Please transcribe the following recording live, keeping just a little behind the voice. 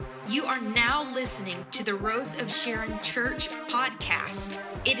You are now listening to the Rose of Sharon Church podcast.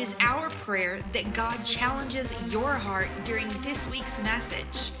 It is our prayer that God challenges your heart during this week's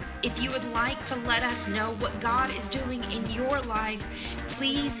message. If you would like to let us know what God is doing in your life,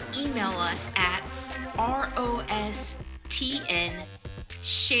 please email us at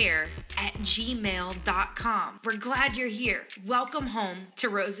rostnshare@gmail.com. We're glad you're here. Welcome home to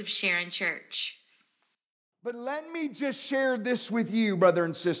Rose of Sharon Church. But let me just share this with you, brother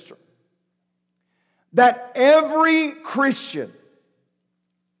and sister, that every Christian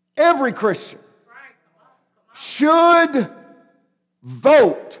should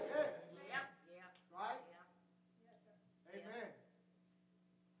vote.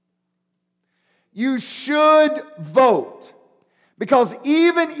 You should vote. Because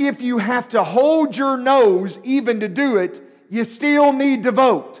even if you have to hold your nose even to do it, you still need to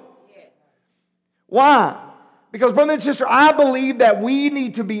vote. Why? Because, brother and sister, I believe that we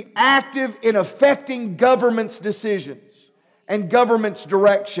need to be active in affecting government's decisions and government's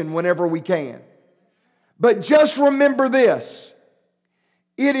direction whenever we can. But just remember this.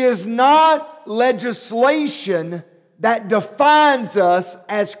 It is not legislation that defines us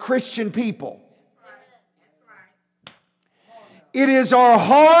as Christian people. It is our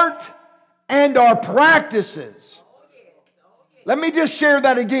heart and our practices. Let me just share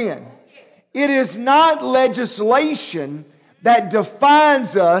that again. It is not legislation that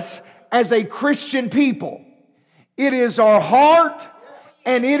defines us as a Christian people. It is our heart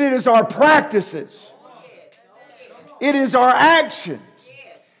and it is our practices. It is our actions.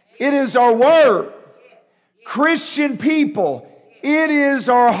 It is our word. Christian people, it is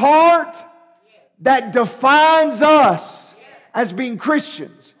our heart that defines us as being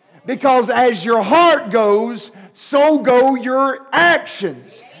Christians. Because as your heart goes, so go your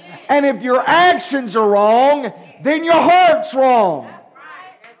actions. And if your actions are wrong, then your heart's wrong. That's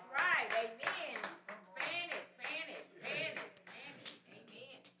right. Amen. Fan it. Amen.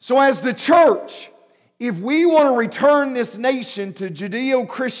 So as the church, if we want to return this nation to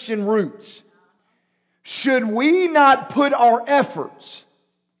Judeo-Christian roots, should we not put our efforts,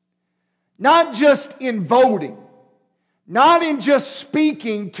 not just in voting, not in just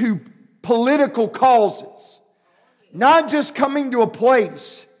speaking to political causes, not just coming to a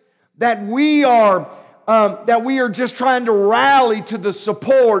place that we are just trying to rally to the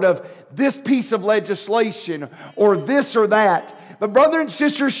support of this piece of legislation or this or that. But brother and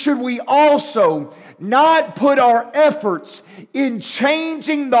sister, should we also not put our efforts in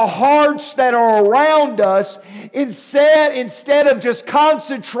changing the hearts that are around us instead of just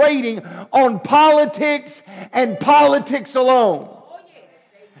concentrating on politics and politics alone?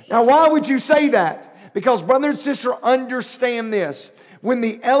 Now, why would you say that? Because brother and sister, understand this. When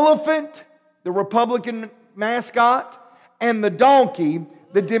the elephant, the Republican mascot, and the donkey,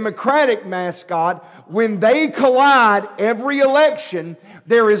 the Democratic mascot, when they collide every election,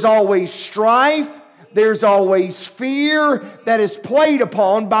 there is always strife, there's always fear that is played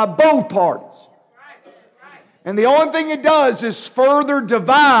upon by both parties. And the only thing it does is further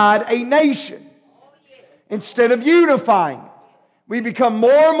divide a nation instead of unifying it. We become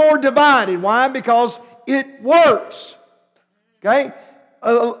more and more divided. Why? Because it works. Okay?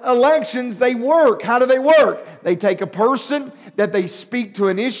 Elections, they work. How do they work? They take a person that they speak to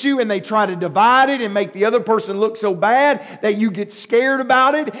an issue and they try to divide it and make the other person look so bad that you get scared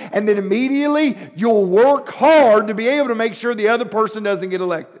about it, and then immediately you'll work hard to be able to make sure the other person doesn't get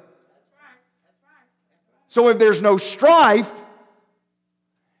elected. So if there's no strife,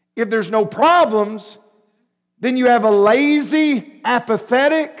 if there's no problems, then you have a lazy,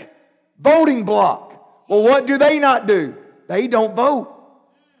 apathetic voting bloc. Well, what do they not do? They don't vote.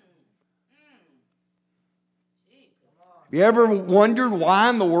 Have you ever wondered why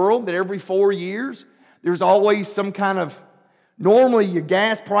in the world that every 4 years there's always some kind of, normally your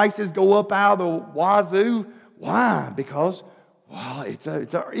gas prices go up out of the wazoo? Why? Because, well, it's an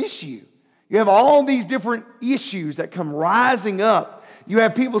issue. You have all these different issues that come rising up. You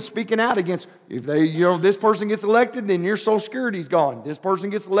have people speaking out against, if this person gets elected, then your Social Security's gone. This person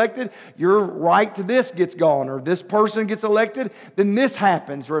gets elected, your right to this gets gone. Or if this person gets elected, then this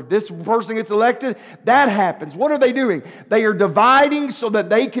happens. Or if this person gets elected, that happens. What are they doing? They are dividing so that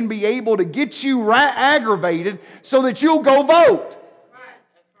they can be able to get you aggravated so that you'll go vote.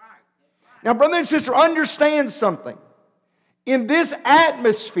 Now, brother and sister, understand something. In this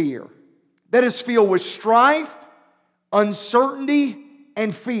atmosphere that is filled with strife, uncertainty,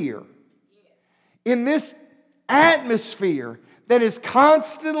 and fear. In this atmosphere that is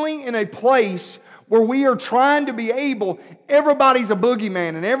constantly in a place where we are trying to be able, everybody's a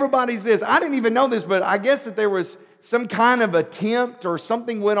boogeyman and everybody's this. I didn't even know this, but I guess that there was some kind of attempt or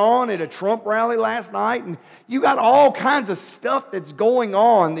something went on at a Trump rally last night, and you got all kinds of stuff that's going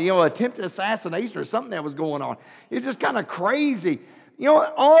on, attempted assassination or something that was going on. It's just kind of crazy.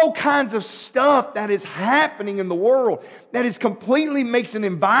 All kinds of stuff that is happening in the world that is completely makes an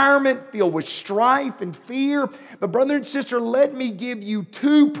environment filled with strife and fear. But brother and sister, let me give you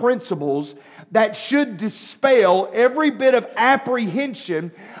two principles that should dispel every bit of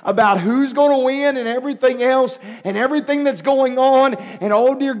apprehension about who's going to win and everything else and everything that's going on. And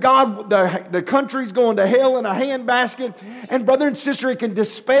oh dear God, the country's going to hell in a handbasket. And brother and sister, it can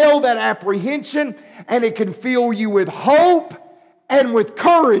dispel that apprehension and it can fill you with hope and with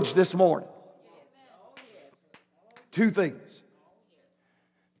courage this morning. Two things.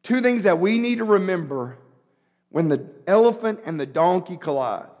 Two things that we need to remember when the elephant and the donkey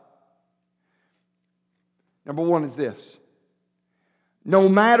collide. Number one is this. No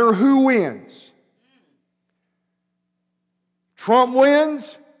matter who wins, Trump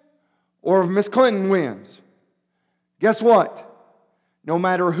wins or if Miss Clinton wins, guess what? No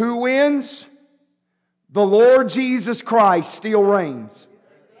matter who wins, the Lord Jesus Christ still reigns.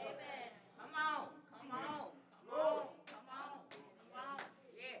 Come on.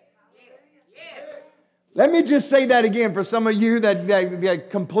 Yes. Let me just say that again for some of you that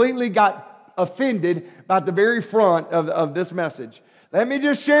completely got offended about the very front of this message. Let me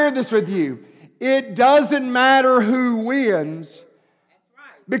just share this with you. It doesn't matter who wins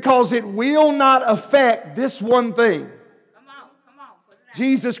because it will not affect this one thing. Come on. Put it out.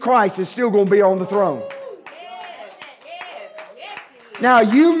 Jesus Christ is still going to be on the throne. Yes. Now,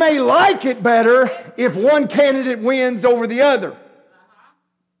 you may like it better if one candidate wins over the other.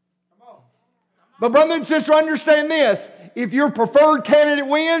 But brother and sister, understand this. If your preferred candidate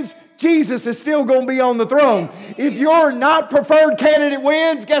wins, Jesus is still going to be on the throne. If your not preferred candidate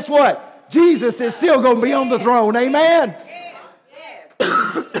wins, guess what? Jesus is still going to be on the throne. Amen?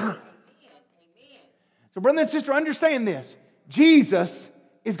 Amen. So brother and sister, understand this. Jesus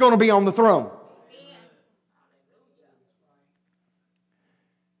is going to be on the throne.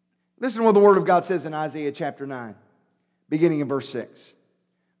 Listen to what the Word of God says in Isaiah chapter 9, beginning in verse 6.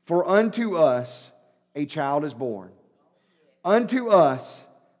 For unto us a child is born, unto us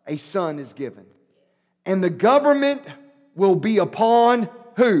a son is given, and the government will be upon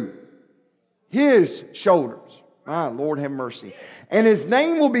who? His shoulders. My Lord have mercy. And his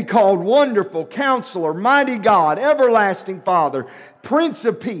name will be called Wonderful, Counselor, Mighty God, Everlasting Father, Prince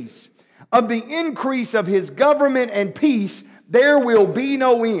of Peace. Of the increase of his government and peace, there will be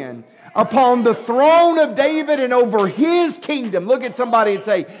no end. Upon the throne of David and over his kingdom. Look at somebody and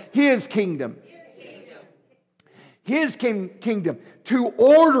say, his kingdom. His kingdom. To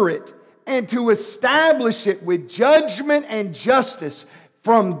order it and to establish it with judgment and justice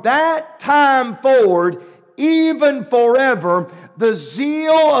from that time forward, even forever. The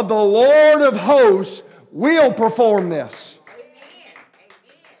zeal of the Lord of hosts will perform this.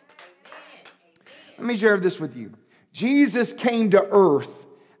 Let me share this with you. Jesus came to earth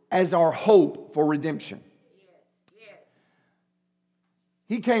as our hope for redemption.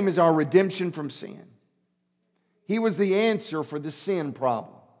 He came as our redemption from sin. He was the answer for the sin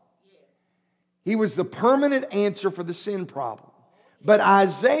problem. He was the permanent answer for the sin problem. But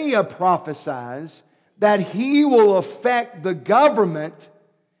Isaiah prophesies that he will affect the government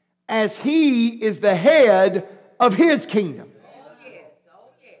as he is the head of his kingdom.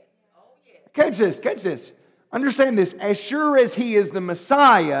 Catch this. Understand this. As sure as he is the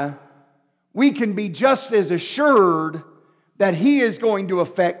Messiah, we can be just as assured that he is going to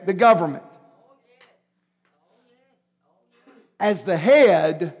affect the government. As the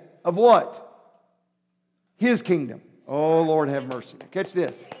head of what? His kingdom. Oh, Lord have mercy. Catch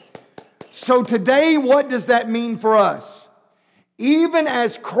this. So today, what does that mean for us? Even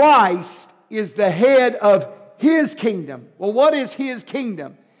as Christ is the head of his kingdom. Well, what is his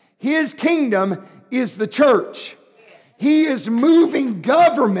kingdom? His kingdom is the church. He is moving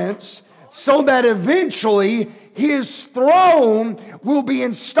governments so that eventually his throne will be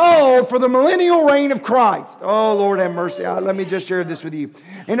installed for the millennial reign of Christ. Oh, Lord have mercy. Let me just share this with you.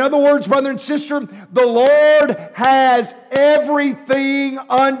 In other words, brother and sister, the Lord has everything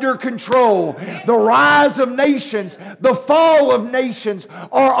under control. The rise of nations, the fall of nations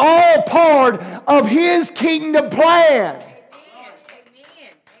are all part of his kingdom plan.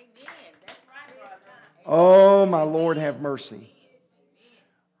 Oh, my Lord, have mercy.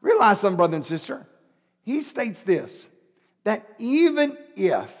 Realize something, brother and sister. He states this, that even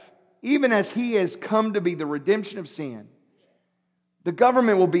as he has come to be the redemption of sin, the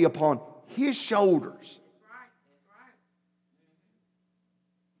government will be upon his shoulders.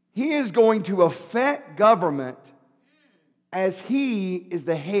 He is going to affect government as He is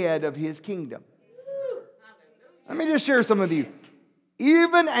the head of His kingdom. Let me just share some with you.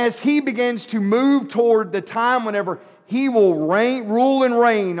 Even as He begins to move toward the time whenever He will rule and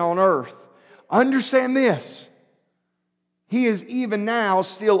reign on earth, understand this. He is even now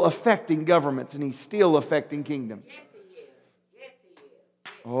still affecting governments, and He's still affecting kingdoms. Yes, He is. Yes, He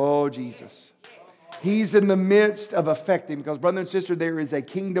is. Oh, Jesus. He's in the midst of affecting, because, brother and sister, there is a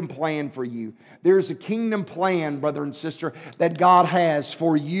kingdom plan for you. There is a kingdom plan, brother and sister, that God has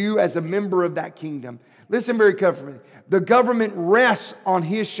for you as a member of that kingdom. Listen very carefully. The government rests on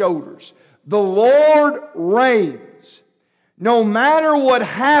His shoulders. The Lord reigns. No matter what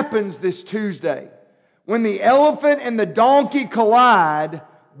happens this Tuesday, when the elephant and the donkey collide,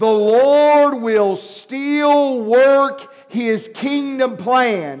 the Lord will still work His kingdom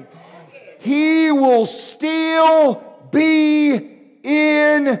plan. He will still be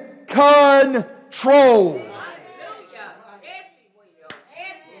in control. Hallelujah. Yes, He will.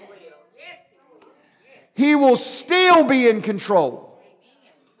 Yes, He will. Yes, He will. Yes. He will still be in control.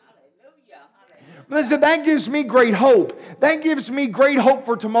 Amen. Hallelujah. Hallelujah. Listen, that gives me great hope. That gives me great hope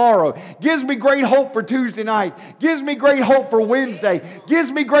for tomorrow. Gives me great hope for Tuesday night. Gives me great hope for Wednesday.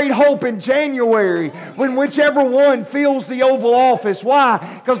 Gives me great hope in January when whichever one fills the Oval Office. Why?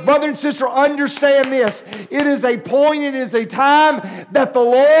 Because brother and sister, understand this. It is a point, it is a time that the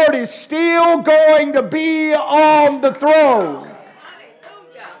Lord is still going to be on the throne.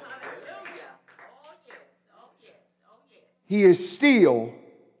 Hallelujah. Hallelujah. Oh, yes. Oh, yes. Oh, yes. He is still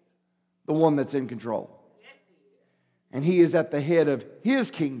the one that's in control. Yes, He is. And He is at the head of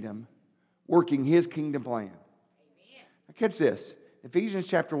His kingdom, working His kingdom plan. Amen. Now catch this. Ephesians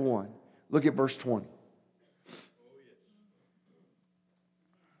chapter 1. Look at verse 20.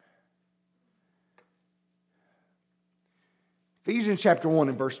 Ephesians chapter 1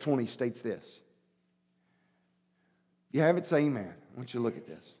 and verse 20 states this. You have it, say amen. I want you to look at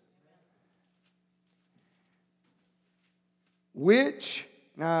this. Which,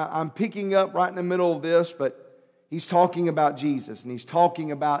 now I'm picking up right in the middle of this, but he's talking about Jesus, and he's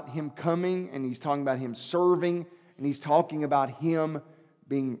talking about Him coming, and he's talking about Him serving, and he's talking about Him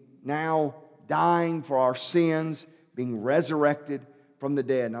being now dying for our sins, being resurrected from the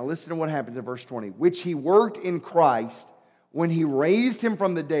dead. Now listen to what happens in verse 20. Which He worked in Christ when He raised Him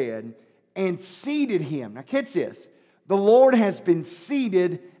from the dead and seated Him. Now catch this. The Lord has been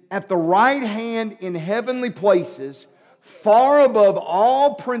seated at the right hand in heavenly places, far above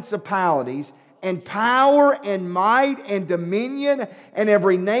all principalities and power and might and dominion and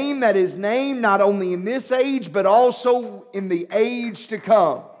every name that is named, not only in this age, but also in the age to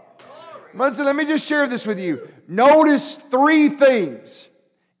come. Let me just share this with you. Notice three things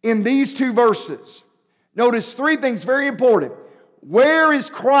in these two verses. Notice three things, very important. Where is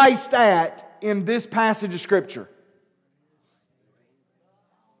Christ at in this passage of Scripture?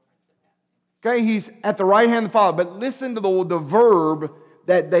 Okay, He's at the right hand of the Father. But listen to the verb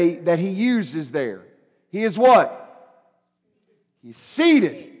that He uses there. He is what? He's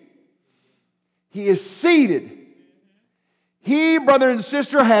seated. He is seated. He, brother and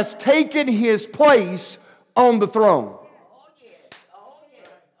sister, has taken His place on the throne. Oh, yes. Oh, yes.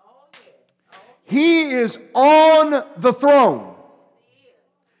 Oh, yes. Oh, yes. He is on the throne.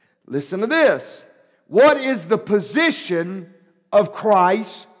 Listen to this. What is the position of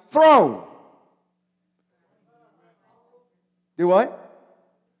Christ's throne? Do what?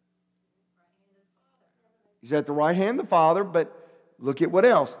 He's at the right hand of the Father, but look at what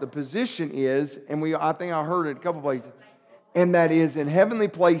else. The position is, and I think I heard it a couple places, and that is in heavenly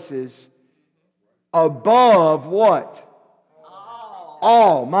places above what?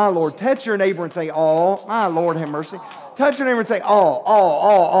 All. My Lord. Touch your neighbor and say, all. My Lord, have mercy. Touch your neighbor and say, all.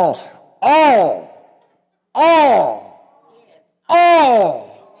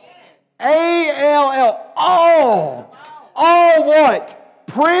 A-L-L. All what?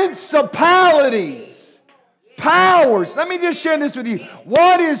 Principalities. Powers. Let me just share this with you.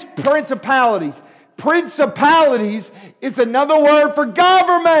 What is principalities? Principalities is another word for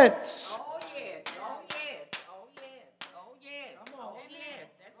governments. Oh, yes. Oh, yes. Oh, yes. Oh, yes. Oh, yes.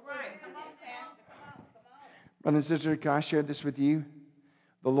 That's right. Come on, Pastor. Come on. Brother and sister, can I share this with you?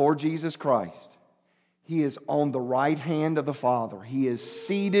 The Lord Jesus Christ, He is on the right hand of the Father. He is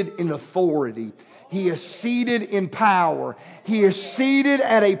seated in authority. He is seated in power. He is seated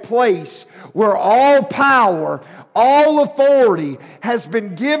at a place where all power, all authority has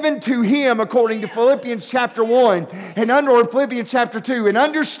been given to Him according to Philippians chapter 1 and under Philippians chapter 2. And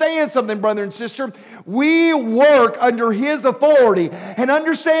understand something, brother and sister. We work under His authority and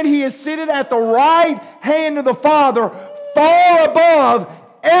understand He is seated at the right hand of the Father, far above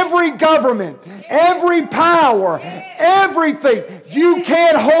every government, every power, everything. You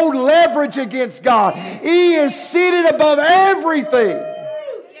can't hold leverage against God. He is seated above everything.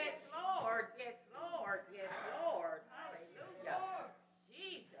 Yes, Lord. Yes, Lord. Yes, Lord. Hallelujah.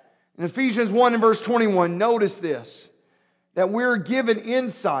 Jesus. In Ephesians 1 and verse 21, notice this, that we're given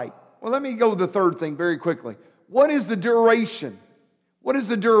insight. Well, let me go to the third thing very quickly. What is the duration? What is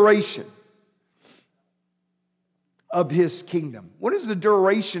the duration of His kingdom? What is the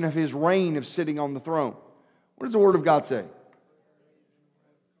duration of His reign of sitting on the throne? What does the Word of God say?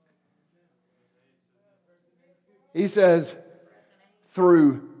 He says,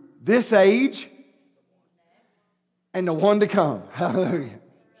 through this age and the one to come. Hallelujah.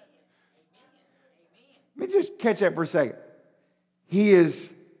 Let me just catch that for a second. He is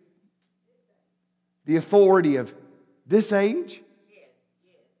the authority of this age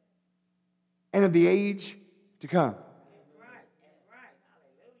and of the age to come.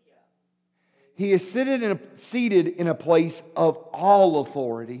 He is seated in a place of all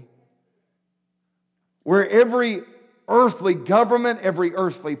authority, where every earthly government, every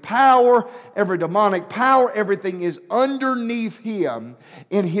earthly power, every demonic power, everything is underneath Him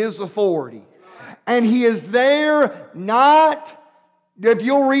in His authority. And He is there not, if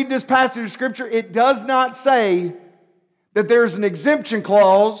you'll read this passage of Scripture, it does not say that there's an exemption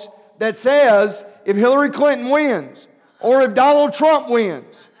clause that says if Hillary Clinton wins or if Donald Trump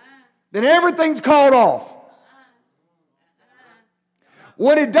wins, then everything's called off.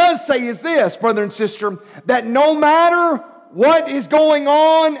 What it does say is this, brother and sister, that no matter what is going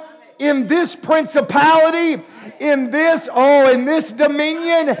on in this principality, in this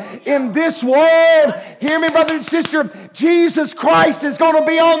dominion, in this world, hear me, brother and sister, Jesus Christ is going to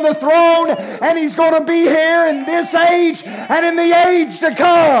be on the throne, and He's going to be here in this age and in the age to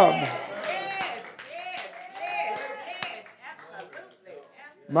come.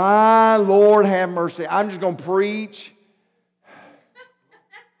 My Lord, have mercy. I'm just going to preach.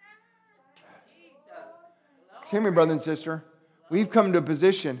 Hear me, brother and sister. We've come to a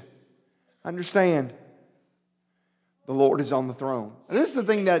position, understand, the Lord is on the throne. And this is the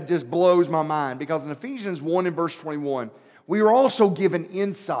thing that just blows my mind, because in Ephesians 1 and verse 21, we are also given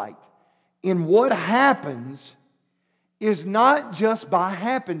insight in what happens is not just by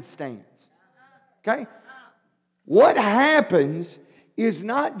happenstance. Okay? What happens is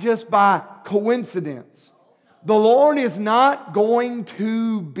not just by coincidence. The Lord is not going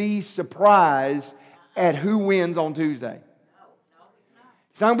to be surprised at who wins on Tuesday.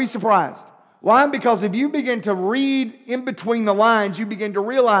 He's not going to be surprised. Why? Because if you begin to read in between the lines, you begin to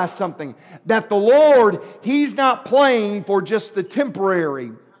realize something. That the Lord, He's not playing for just the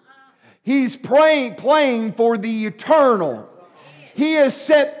temporary. He's playing for the eternal. He has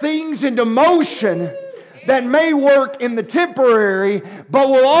set things into motion that may work in the temporary, but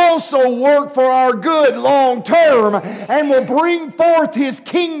will also work for our good long term, and will bring forth His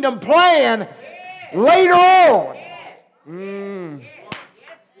kingdom plan later on.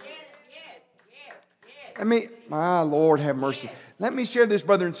 My Lord, have mercy. Let me share this,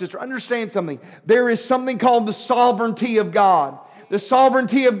 brother and sister. Understand something. There is something called the sovereignty of God. The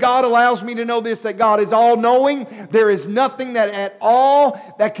sovereignty of God allows me to know this, that God is all-knowing. There is nothing that at all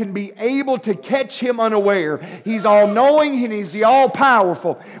that can be able to catch Him unaware. He's all-knowing and He's the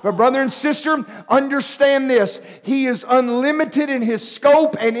all-powerful. But brother and sister, understand this. He is unlimited in His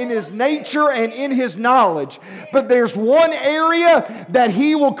scope and in His nature and in His knowledge. But there's one area that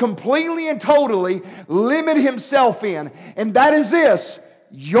He will completely and totally limit Himself in. And that is this: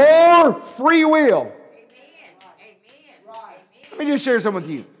 your free will. Let me just share something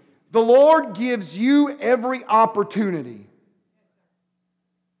with you. The Lord gives you every opportunity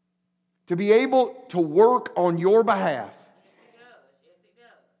to be able to work on your behalf.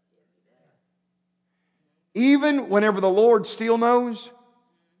 Even whenever the Lord still knows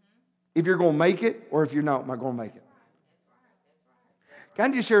if you're going to make it or if you're not going to make it.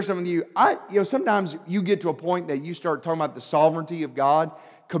 Can I just share something with you? Sometimes you get to a point that you start talking about the sovereignty of God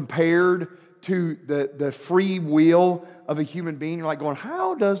compared to the free will of a human being. You're like going,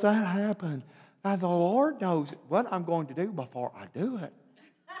 how does that happen? Now the Lord knows what I'm going to do before I do it.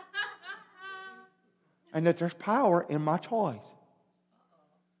 And that there's power in my choice.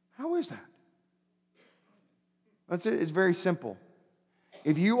 How is that? That's it. It's very simple.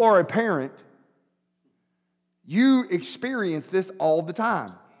 If you are a parent, you experience this all the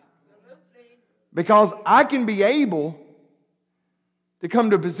time. Because I can be able to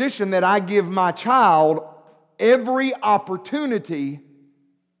come to a position that I give my child every opportunity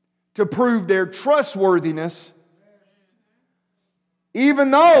to prove their trustworthiness,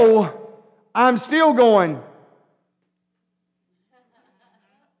 even though I'm still going,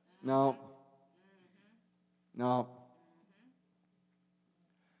 No. No.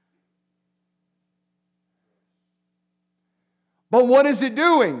 But what is it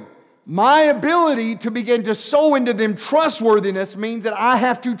doing? My ability to begin to sow into them trustworthiness means that I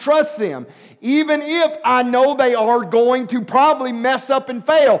have to trust them. Even if I know they are going to probably mess up and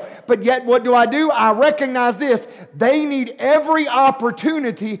fail. But yet what do? I recognize this. They need every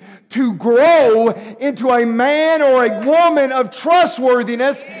opportunity to grow into a man or a woman of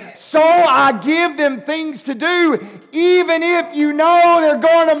trustworthiness. So I give them things to do, even if you know they're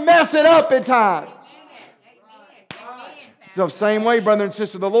going to mess it up at times. So same way, brother and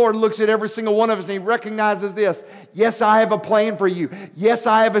sister, the Lord looks at every single one of us and He recognizes this. Yes, I have a plan for you. Yes,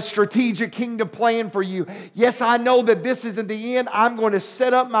 I have a strategic kingdom plan for you. Yes, I know that this isn't the end. I'm going to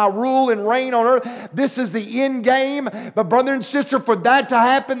set up my rule and reign on earth. This is the end game. But brother and sister, for that to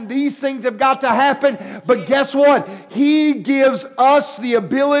happen, these things have got to happen. But guess what? He gives us the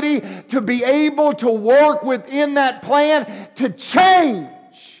ability to be able to work within that plan to change.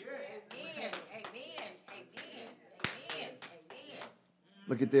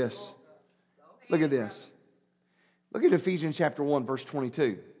 Look at this. Look at this. Look at Ephesians chapter 1, verse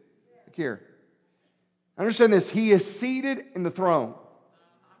 22. Look here. Understand this. He is seated in the throne.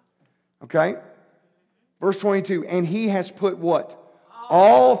 Okay? Verse 22. And He has put what?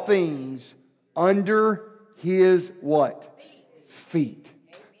 All things under His what? Feet.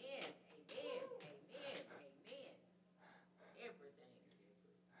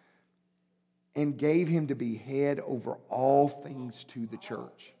 And gave Him to be head over all things to the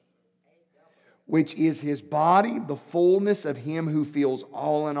church, which is His body, the fullness of Him who fills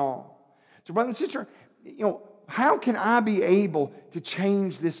all in all. So brother and sister, how can I be able to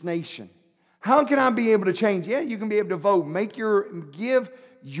change this nation? How can I be able to change? Yeah, you can be able to vote. Give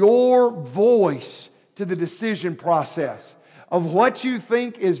your voice to the decision process of what you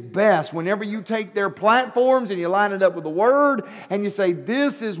think is best. Whenever you take their platforms and you line it up with the Word and you say,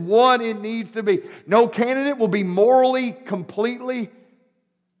 this is what it needs to be. No candidate will be morally, completely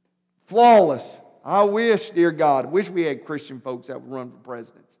flawless. I wish, dear God, we had Christian folks that would run for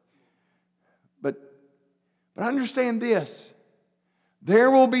presidents. But understand this. There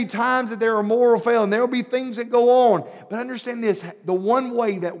will be times that there are moral failings. There will be things that go on. But understand this. The one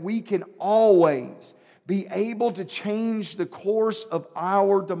way that we can always be able to change the course of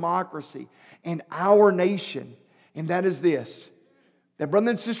our democracy and our nation. And that is this. That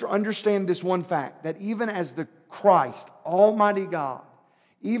brother and sister, understand this one fact. That even as the Christ, Almighty God,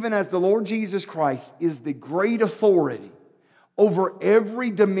 even as the Lord Jesus Christ is the great authority over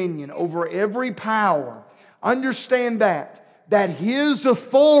every dominion, over every power, understand that His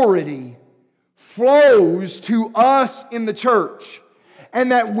authority flows to us in the church.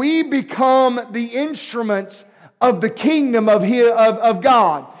 And that we become the instruments of the kingdom of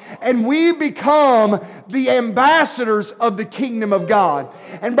God. And we become the ambassadors of the kingdom of God.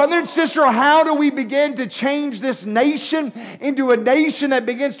 And brother and sister, how do we begin to change this nation into a nation that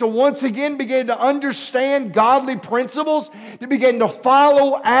begins to once again begin to understand godly principles, to begin to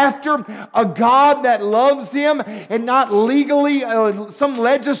follow after a God that loves them and not legally some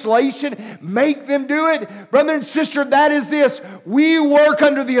legislation make them do it? Brother and sister, that is this. We work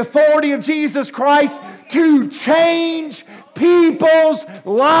under the authority of Jesus Christ to change people's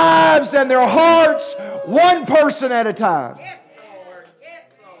lives and their hearts one person at a time. Yes, Lord. Yes,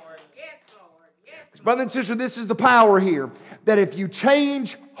 Lord. Yes, Lord. Yes. Brother and sister, this is the power here. That if you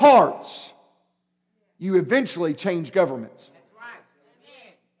change hearts, you eventually change governments. That's right.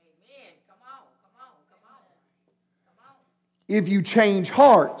 Amen. Amen. Come on. If you change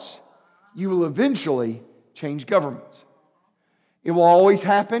hearts, you will eventually change governments. It will always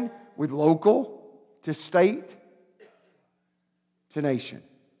happen with local to state to nation.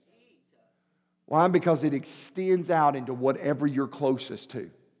 Why? Because it extends out into whatever you're closest to.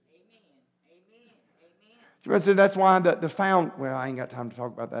 So that's why well, I ain't got time to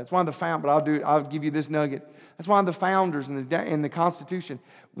talk about that. That's why but I'll give you this nugget. That's why the founders in the Constitution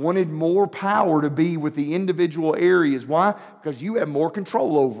wanted more power to be with the individual areas. Why? Because you have more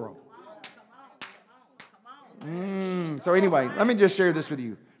control over them. So anyway, let me just share this with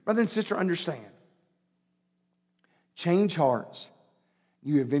you. Brother and sister, understand. Change hearts,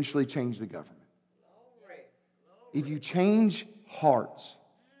 you eventually change the government. If you change hearts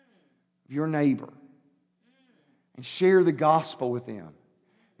of your neighbor and share the gospel with them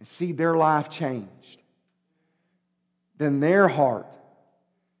and see their life changed, then their heart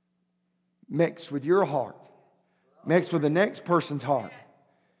mixed with your heart, mixed with the next person's heart,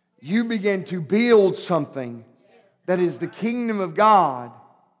 you begin to build something that is the kingdom of God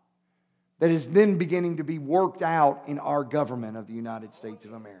that is then beginning to be worked out in our government of the United States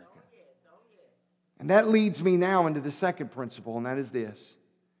of America. And that leads me now into the second principle, and that is this.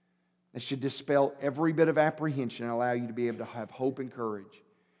 That should dispel every bit of apprehension and allow you to be able to have hope and courage.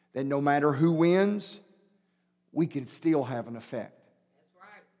 That no matter who wins, we can still have an effect. That's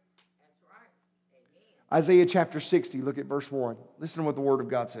right. That's right. Amen. Isaiah chapter 60, look at verse 1. Listen to what the Word of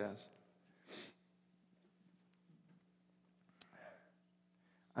God says.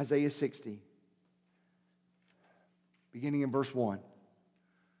 Isaiah 60, beginning in verse 1.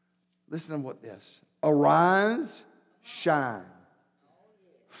 Listen to what this. Arise, shine,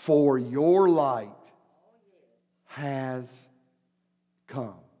 for your light has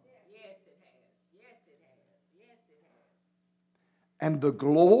come. Yes, it has. Yes, it has. Yes, it has. And the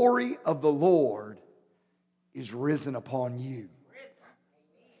glory of the Lord is risen upon you.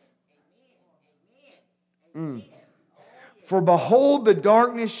 Amen. Amen. For behold, the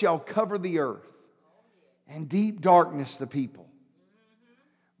darkness shall cover the earth, and deep darkness the people.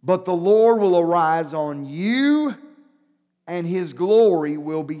 But the Lord will arise on you, and His glory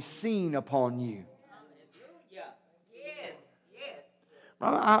will be seen upon you. Hallelujah. Yes, yes.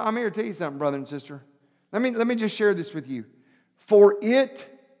 I'm here to tell you something, brother and sister. Let me just share this with you. For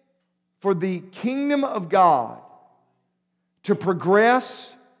the kingdom of God to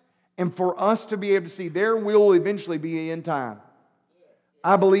progress and for us to be able to see, there will eventually be an end time.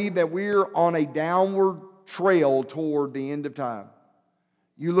 I believe that we're on a downward trail toward the end of time.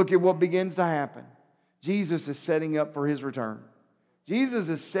 You look at what begins to happen. Jesus is setting up for His return. Jesus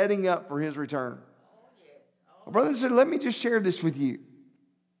is setting up for His return. Well, brother and sister, let me just share this with you.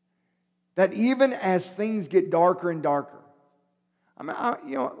 That even as things get darker and darker, let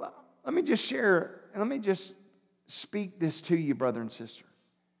me just share, and let me just speak this to you, brother and sister.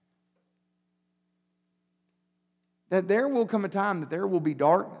 That there will come a time that there will be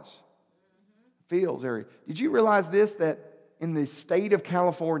darkness. Fields area. Did you realize this? That in the state of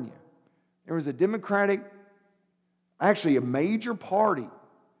California, there was a major party,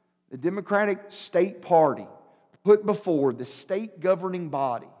 the Democratic State Party, put before the state governing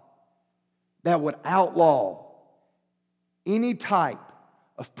body that would outlaw any type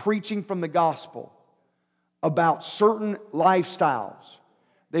of preaching from the gospel about certain lifestyles.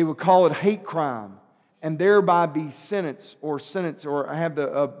 They would call it hate crime, and thereby be sentence or have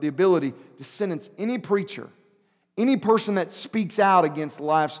the ability to sentence any preacher, any person that speaks out against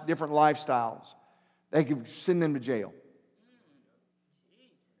different lifestyles. They could send them to jail.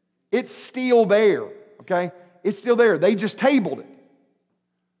 It's still there, okay? It's still there. They just tabled it.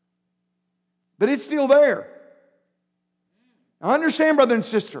 But it's still there. Now understand, brother and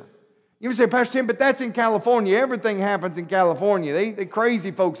sister. You may say, Pastor Tim, but that's in California. Everything happens in California. They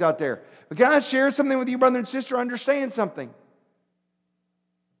crazy folks out there. But can I share something with you, brother and sister? Understand something.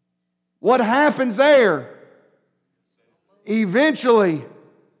 What happens there eventually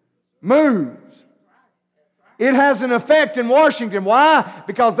moves. It has an effect in Washington. Why?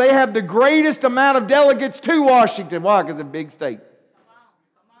 Because they have the greatest amount of delegates to Washington. Why? Because it's a big state.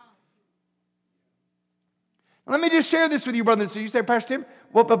 Let me just share this with you, brother and sister. You say, Pastor Tim,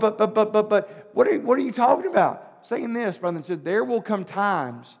 but what are you talking about? I'm saying this, brother and sister. There will come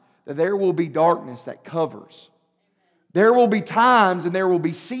times that there will be darkness that covers. There will be times and there will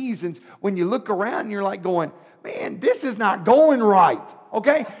be seasons when you look around and you're like going, man, this is not going right.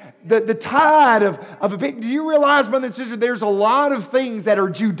 Okay? The tide of a big... Do you realize, brother and sister, there's a lot of things that are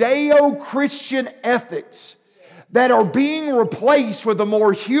Judeo-Christian ethics that are being replaced with a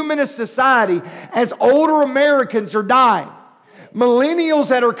more humanist society as older Americans are dying. Millennials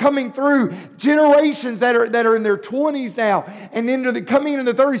that are coming through, generations that are in their 20s now and coming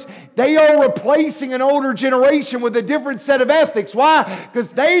into the 30s, they are replacing an older generation with a different set of ethics. Why?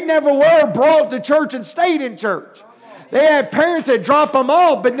 Because they never were brought to church and stayed in church. They had parents that dropped them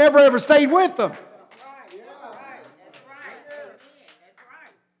off but never ever stayed with them.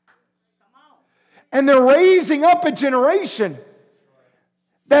 And they're raising up a generation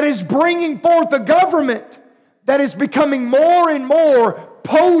that is bringing forth a government that is becoming more and more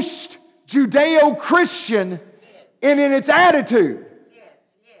post-Judeo-Christian in its attitude.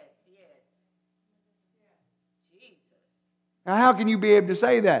 Now, how can you be able to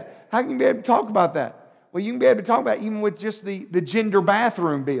say that? How can you be able to talk about that? Well, you can be able to talk about it even with just the gender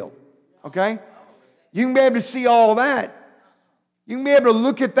bathroom bill. Okay? You can be able to see all that. You can be able to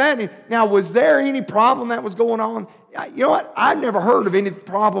look at that. Now, was there any problem that was going on? You know what? I've never heard of any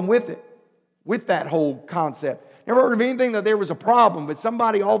problem with it, with that whole concept. Never heard of anything that there was a problem, but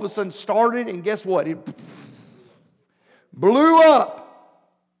somebody all of a sudden started, and guess what? It blew up.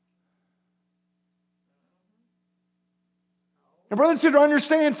 Now, brother and sister,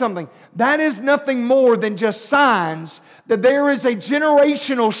 understand something. That is nothing more than just signs that there is a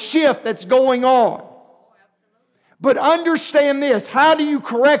generational shift that's going on. But understand this. How do you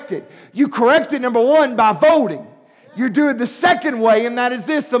correct it? You correct it, number one, by voting. You do it the second way, and that is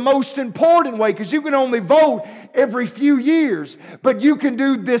this, the most important way, because you can only vote every few years. But you can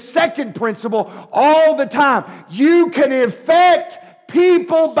do this second principle all the time. You can affect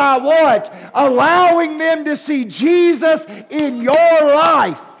people by what? Allowing them to see Jesus in your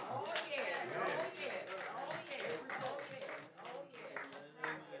life.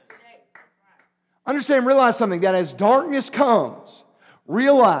 Understand, realize something, that as darkness comes,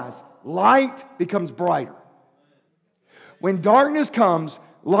 realize light becomes brighter. When darkness comes,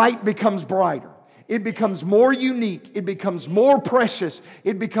 light becomes brighter. It becomes more unique. It becomes more precious.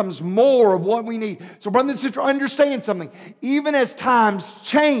 It becomes more of what we need. So, brother and sister, understand something. Even as times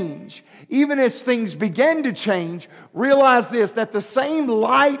change, even as things begin to change, realize this, that the same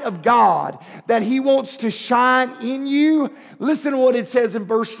light of God that He wants to shine in you, listen to what it says in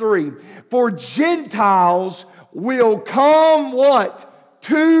verse 3. For Gentiles will come what?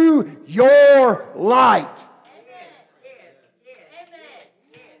 To your light.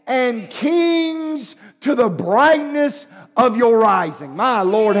 And kings to the brightness of your rising. My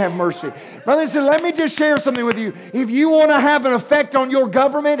Lord, have mercy. Brother, listen, let me just share something with you. If you want to have an effect on your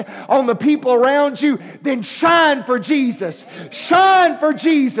government, on the people around you, then shine for Jesus. Shine for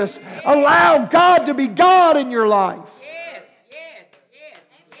Jesus. Allow God to be God in your life. Yes.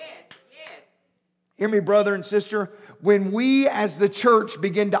 Hear me, brother and sister. When we as the church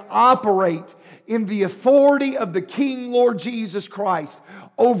begin to operate in the authority of the King, Lord Jesus Christ,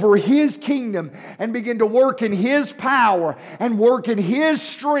 over His kingdom, and begin to work in His power and work in His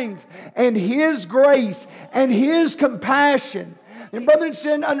strength and His grace and His compassion. And brother and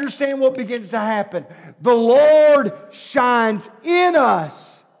sister, understand what begins to happen. The Lord shines in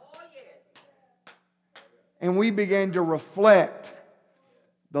us. And we begin to reflect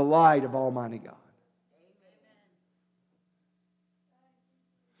the light of Almighty God.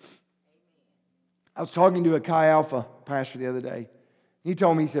 I was talking to a Chi Alpha pastor the other day. He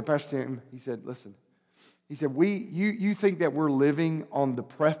told me, he said, Pastor Tim, he said, listen, he said, you think that we're living on the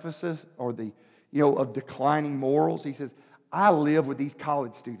precipice or of declining morals? He says, I live with these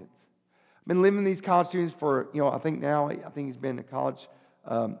college students. I've been living with these college students for, I think he's been in college.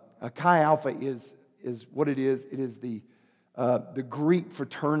 A Chi Alpha is what it is. It is the Greek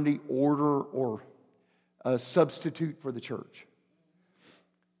fraternity order or a substitute for the church.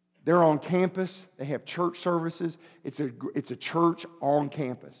 They're on campus. They have church services. It's a church on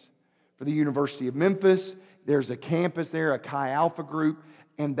campus. For the University of Memphis, there's a campus there, a Chi Alpha group,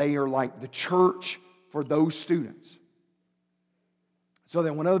 and they are like the church for those students. So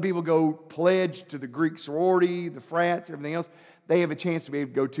that when other people go pledge to the Greek sorority, the frats, everything else, they have a chance to be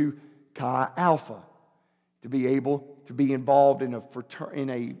able to go to Chi Alpha, to be able to be involved in a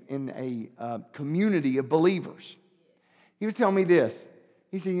community of believers. He was telling me this.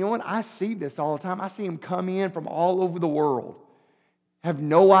 He said, you know what? I see this all the time. I see them come in from all over the world, have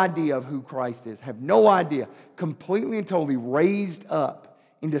no idea of who Christ is, have no idea, completely and totally raised up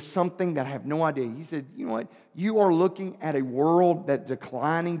into something that I have no idea. He said, you know what? You are looking at a world that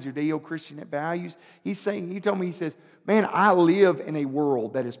declining Judeo-Christian values. He told me, he says, man, I live in a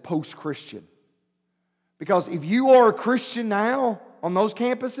world that is post-Christian. Because if you are a Christian now on those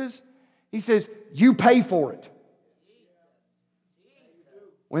campuses, he says, you pay for it.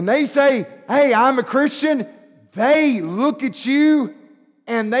 When they say, hey, I'm a Christian, they look at you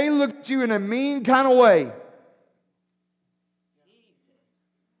and they look at you in a mean kind of way.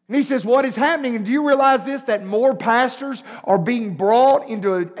 And he says, what is happening? And do you realize this? That more pastors are being brought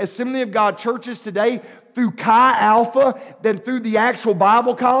into Assembly of God churches today through Chi Alpha than through the actual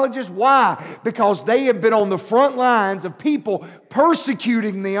Bible colleges. Why? Because they have been on the front lines of people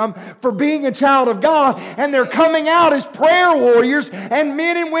persecuting them for being a child of God, and they're coming out as prayer warriors and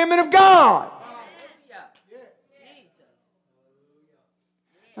men and women of God.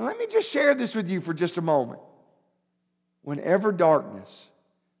 Now let me just share this with you for just a moment. Whenever darkness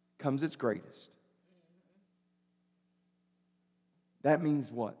comes its greatest, that means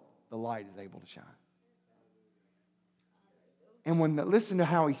what? The light is able to shine. And listen to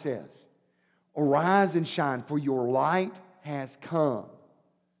how he says, arise and shine, for your light has come,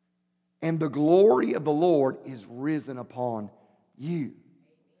 and the glory of the Lord is risen upon you.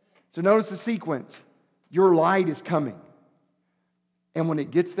 So notice the sequence. Your light is coming. And when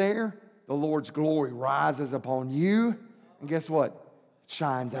it gets there, the Lord's glory rises upon you. And guess what? It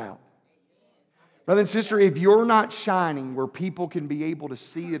shines out. Brother and sister, if you're not shining where people can be able to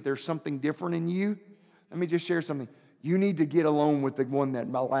see that there's something different in you, let me just share something. You need to get alone with the one that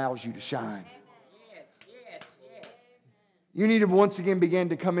allows you to shine. You need to once again begin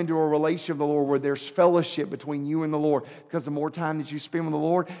to come into a relationship with the Lord where there's fellowship between you and the Lord. Because the more time that you spend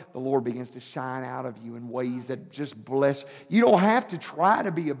with the Lord begins to shine out of you in ways that just bless. You don't have to try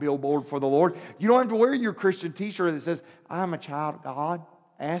to be a billboard for the Lord. You don't have to wear your Christian t-shirt that says, I'm a child of God.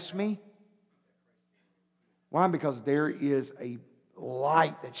 Ask me. Why? Because there is a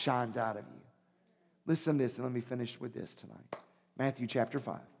light that shines out of you. Listen to this, and let me finish with this tonight. Matthew chapter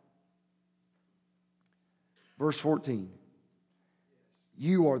 5. Verse 14.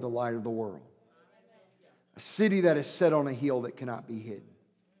 You are the light of the world. A city that is set on a hill that cannot be hidden.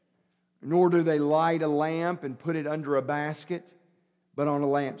 Nor do they light a lamp and put it under a basket, but on a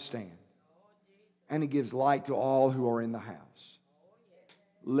lampstand. And it gives light to all who are in the house.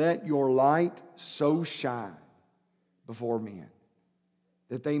 Let your light so shine before men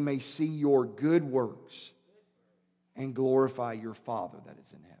that they may see your good works and glorify your Father that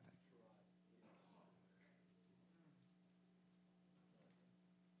is in heaven.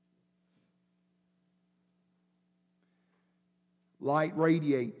 Light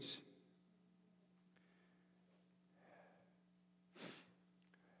radiates.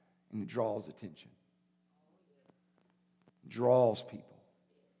 And it draws attention. It draws people.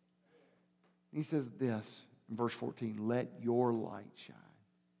 He says this in verse 14, let your light shine.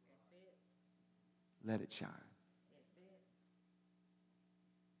 Let it shine.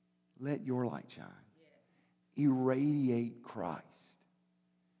 Let your light shine. Irradiate Christ.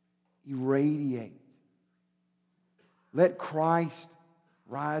 Irradiate. Let Christ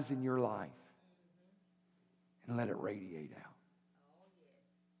rise in your life and let it radiate out.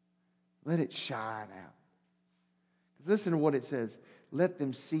 Let it shine out. Listen to what it says. Let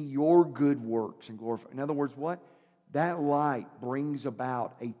them see your good works and glorify. In other words, what? That light brings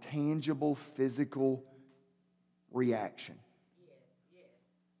about a tangible physical reaction.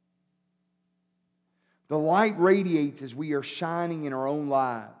 The light radiates as we are shining in our own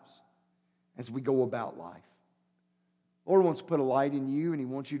lives as we go about life. The Lord wants to put a light in you, and He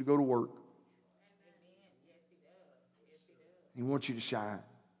wants you to go to work. He wants you to shine.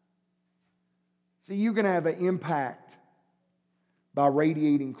 See, you can have an impact by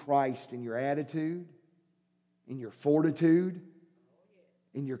radiating Christ in your attitude, in your fortitude,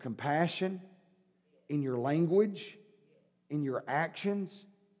 in your compassion, in your language, in your actions.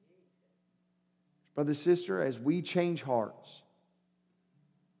 Brother, sister, as we change hearts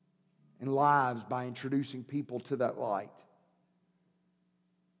and lives by introducing people to that light,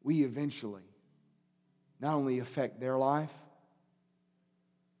 we eventually not only affect their life,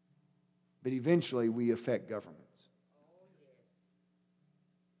 but eventually we affect governments.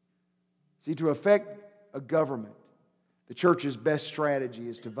 See, to affect a government, the church's best strategy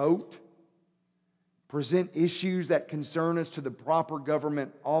is to vote, present issues that concern us to the proper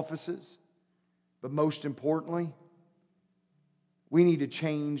government offices, but most importantly, we need to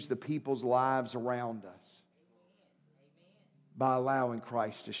change the people's lives around us by allowing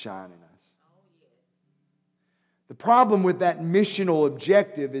Christ to shine in us. The problem with that missional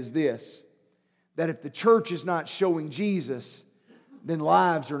objective is this, that if the church is not showing Jesus, then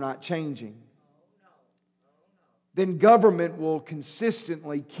lives are not changing. Then government will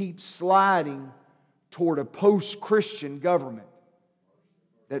consistently keep sliding toward a post-Christian government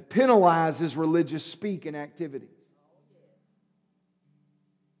that penalizes religious speak and activities.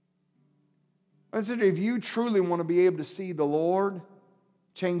 Listen, if you truly want to be able to see the Lord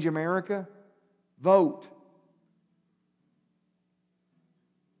change America, vote.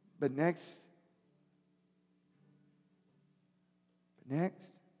 But next, you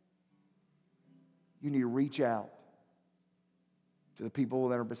need to reach out to the people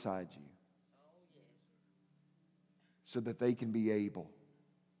that are beside you so that they can be able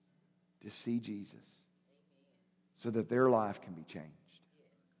to see Jesus, so that their life can be changed.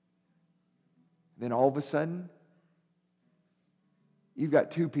 Then all of a sudden, you've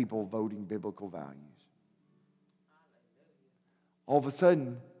got two people voting biblical values. All of a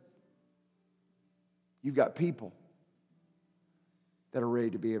sudden, you've got people that are ready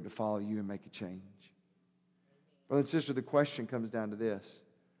to be able to follow you and make a change. Brother and sister, the question comes down to this.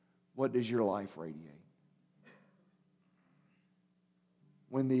 What does your life radiate?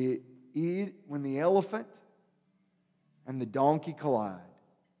 When the elephant and the donkey collide,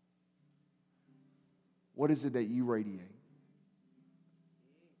 what is it that you radiate?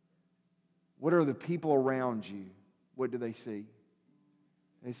 What are the people around you? What do they see?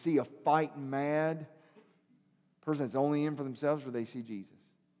 They see a fighting mad person that's only in for themselves, or they see Jesus?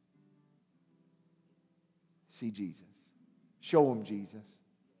 See Jesus. Show them Jesus.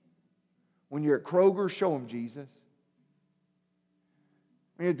 When you're at Kroger, show them Jesus.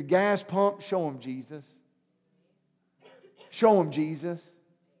 When you're at the gas pump, show them Jesus. Show them Jesus.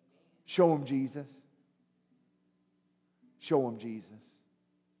 Show them Jesus. Show them Jesus.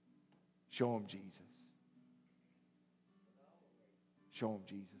 Show them Jesus. Show them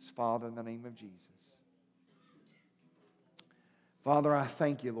Jesus. Father, in the name of Jesus. Father, I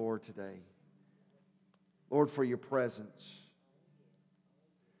thank you, Lord, today. Lord, for your presence.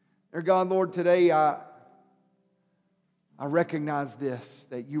 Dear God, Lord, today I recognize this,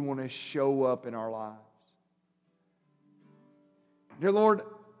 that you want to show up in our lives. Dear Lord,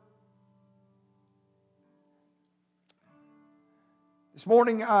 this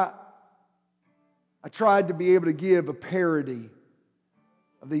morning I tried to be able to give a parody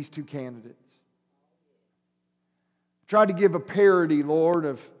of these two candidates. I tried to give a parody, Lord,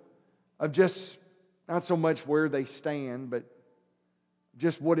 of just not so much where they stand, but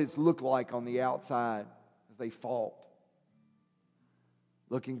just what it's looked like on the outside as they fought,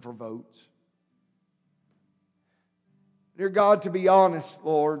 looking for votes. Dear God, to be honest,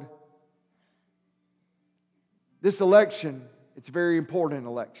 Lord, this election, it's a very important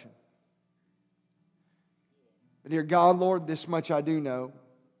election. But dear God, Lord, this much I do know.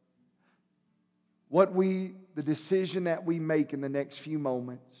 The decision that we make in the next few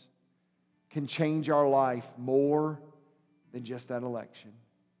moments can change our life more than just that election.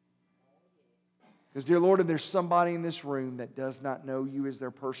 Because, dear Lord, if there's somebody in this room that does not know you as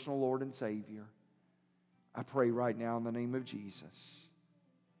their personal Lord and Savior, I pray right now in the name of Jesus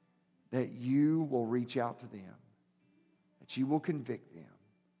that you will reach out to them, that you will convict them,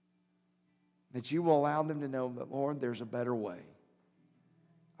 that you will allow them to know that, Lord, there's a better way.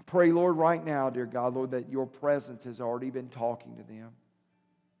 I pray, Lord, right now, dear God, Lord, that your presence has already been talking to them.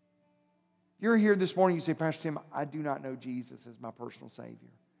 You're here this morning, you say, Pastor Tim, I do not know Jesus as my personal Savior.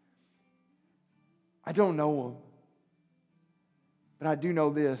 I don't know Him. But I do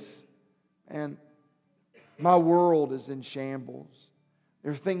know this. And my world is in shambles.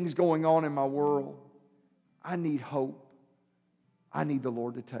 There are things going on in my world. I need hope. I need the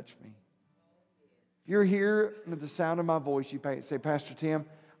Lord to touch me. If you're here and at the sound of my voice, you say, Pastor Tim,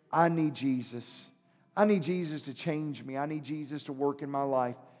 I need Jesus. I need Jesus to change me. I need Jesus to work in my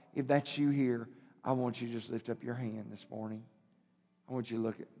life. If that's you here, I want you to just lift up your hand this morning. I want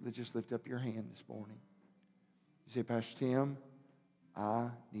you to just lift up your hand this morning. You say, Pastor Tim, I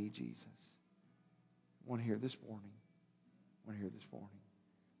need Jesus. I want to hear this morning. I want to hear this morning.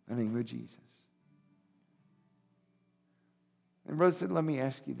 In the name of Jesus. And brother said, let me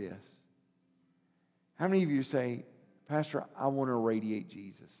ask you this. How many of you say, Pastor, I want to radiate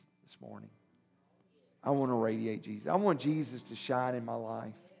Jesus this morning? I want to radiate Jesus. I want Jesus to shine in my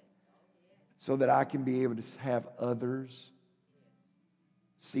life so that I can be able to have others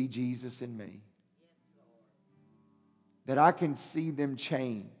see Jesus in me. That I can see them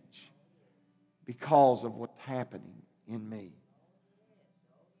change because of what's happening in me.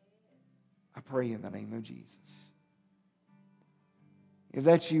 I pray in the name of Jesus. If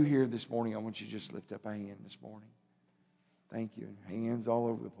that's you here this morning, I want you to just lift up a hand this morning. Thank you. Hands all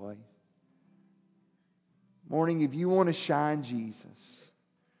over the place. Morning, if you want to shine Jesus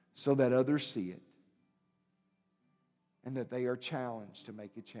so that others see it and that they are challenged to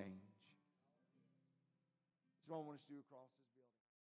make a change. That's what I want us to do across